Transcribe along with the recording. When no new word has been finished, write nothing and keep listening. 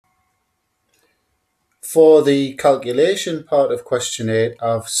for the calculation part of question 8,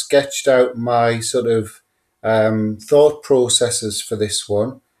 I've sketched out my sort of thought processes for this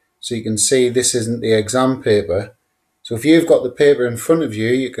one. So you can see this isn't the exam paper. So if you've got the paper in front of you,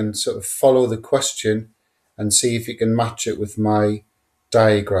 you can sort of follow the question and see if you can match it with my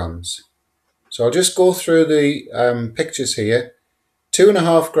diagrams. So I'll just go through the pictures here.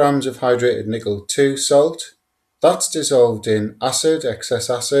 2.5 grams of hydrated nickel 2 salt. That's dissolved in acid, excess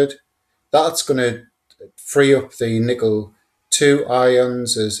acid. That's going to free up the nickel 2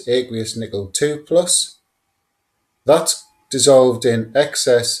 ions as aqueous nickel 2 plus. That's dissolved in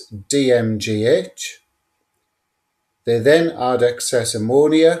excess DMGH. They then add excess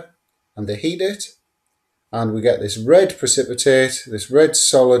ammonia and they heat it, and we get this red precipitate, this red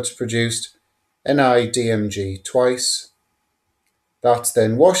solid produced, NiDMG twice. That's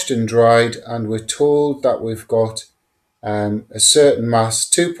then washed and dried, and we're told that we've got a certain mass,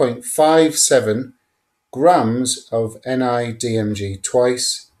 2.57 grams of NiDMG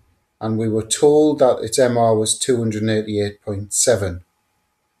twice, and we were told that its MR was 288.7.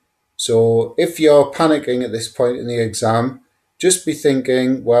 So if you're panicking at this point in the exam, just be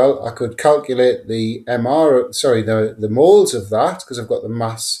thinking, well, I could calculate the MR, sorry, the moles of that, because I've got the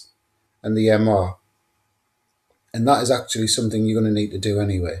mass and the MR. And that is actually something you're going to need to do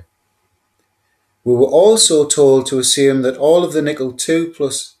anyway. We were also told to assume that all of the nickel 2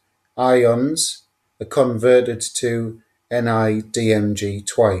 plus ions are converted to NiDMG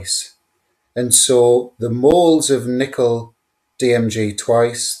twice. And so the moles of nickel DMG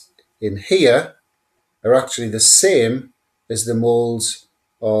twice in here are actually the same as the moles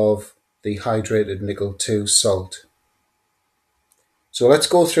of the hydrated nickel 2 salt. So let's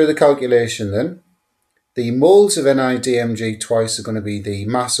go through the calculation then. The moles of NiDMG twice are going to be the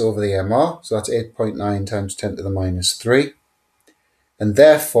mass over the MR, so that's 8.9 times 10 to the minus 3. And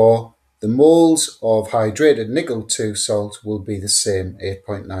therefore, the moles of hydrated nickel 2 salt will be the same,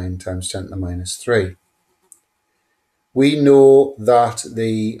 8.9 times 10 to the minus 3. We know that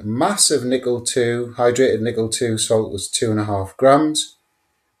the mass of nickel 2, hydrated nickel 2 salt was 2.5 grams.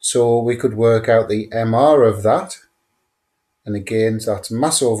 So we could work out the MR of that. And again, that's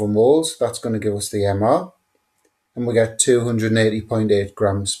mass over moles. That's going to give us the MR. And we get 280.8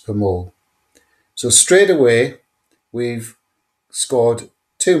 grams per mole. So straight away, we've scored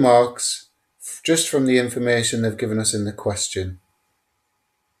 2 marks just from the information they've given us in the question.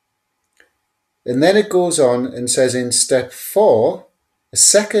 And then it goes on and says in step 4, a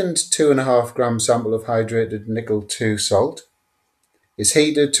second 2.5 gram sample of hydrated nickel 2 salt is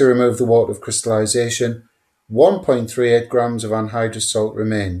heated to remove the water of crystallization. 1.38 grams of anhydrous salt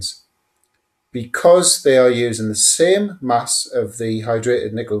remains. Because they are using the same mass of the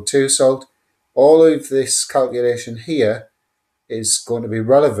hydrated nickel 2 salt, all of this calculation here is going to be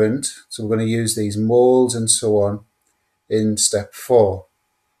relevant. So we're going to use these moles and so on in step 4.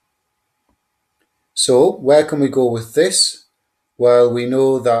 So where can we go with this? Well, we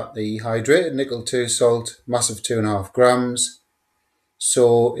know that the hydrated nickel 2 salt, mass of 2.5 grams.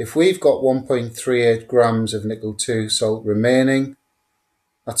 So if we've got 1.38 grams of nickel 2 salt remaining,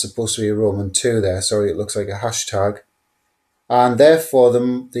 that's supposed to be a Roman 2 there, sorry, it looks like a hashtag. And therefore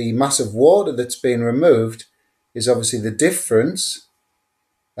the mass of water that's been removed is obviously the difference.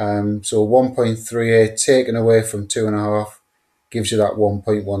 So 1.38 taken away from 2.5 gives you that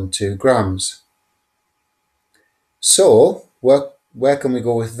 1.12 grams. So where can we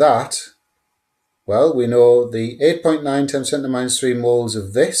go with that? Well, we know the 8.9 times 10 to the minus 3 moles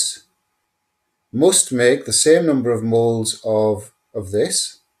of this must make the same number of moles of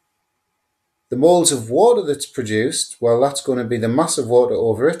this. The moles of water that's produced, well, that's going to be the mass of water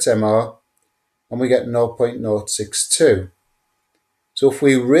over its MR, and we get 0.062. So if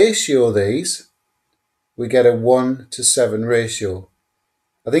we ratio these, we get a 1:7 ratio.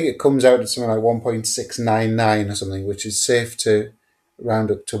 I think it comes out at something like 1.699 or something, which is safe to round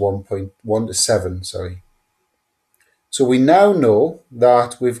up to 1:7, sorry. So we now know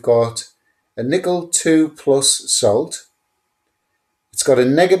that we've got a nickel 2 plus salt. It's got a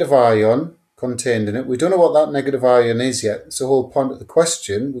negative ion contained in it. We don't know what that negative ion is yet. It's the whole point of the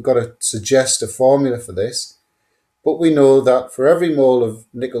question. We've got to suggest a formula for this. But we know that for every mole of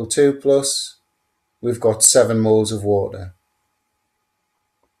nickel 2 plus, we've got 7 moles of water.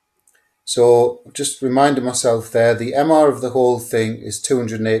 So just reminding myself there, the MR of the whole thing is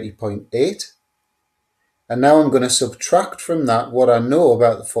 280.8. And now I'm going to subtract from that what I know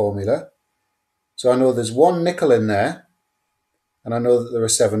about the formula. So I know there's 1 nickel in there, and I know that there are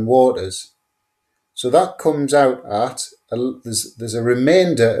 7 waters. So that comes out at, there's a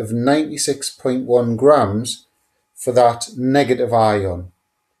remainder of 96.1 grams for that negative ion.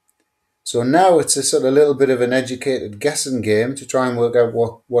 So now it's a sort of little bit of an educated guessing game to try and work out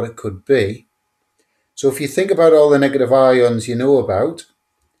what it could be. So if you think about all the negative ions you know about,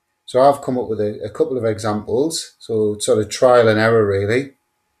 so I've come up with a couple of examples, so sort of trial and error really.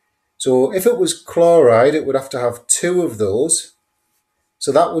 So if it was chloride, it would have to have 2 of those.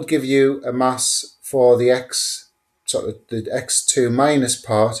 So that would give you a mass for the the X2 minus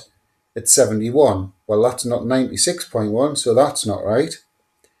part at 71. Well, that's not 96.1, so that's not right.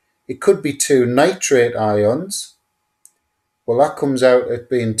 It could be 2 nitrate ions. Well, that comes out at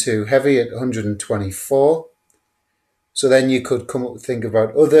being too heavy at 124. So then you could think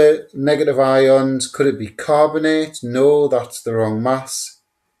about other negative ions. Could it be carbonate? No, that's the wrong mass.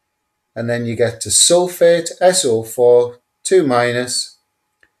 And then you get to sulfate, SO4, 2 minus.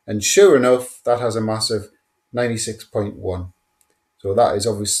 And sure enough, that has a mass of 96.1. So that is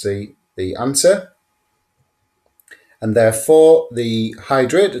obviously the answer. And therefore, the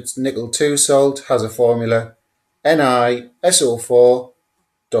hydrated nickel 2 salt has a formula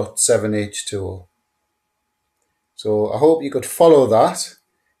NiSO4.7H2O. So I hope you could follow that.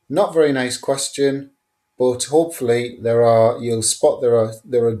 Not very nice question, but hopefully you'll spot there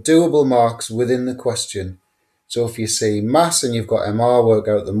are doable marks within the question. So if you see mass and you've got MR, work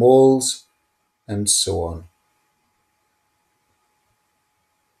out the moles, and so on.